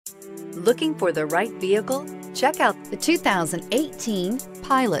Looking for the right vehicle? Check out the 2018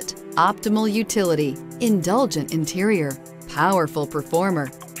 Pilot. Optimal utility, indulgent interior, powerful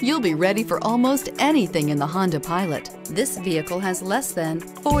performer. You'll be ready for almost anything in the Honda Pilot. This vehicle has less than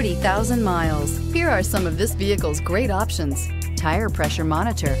 40,000 miles. Here are some of this vehicle's great options: tire pressure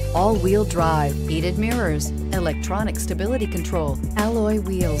monitor, all-wheel drive, heated mirrors, electronic stability control, alloy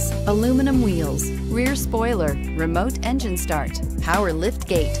wheels, aluminum wheels, rear spoiler, remote engine start, power lift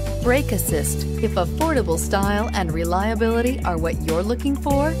gate, brake assist. If affordable style and reliability are what you're looking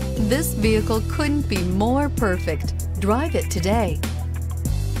for, this vehicle couldn't be more perfect. Drive it today.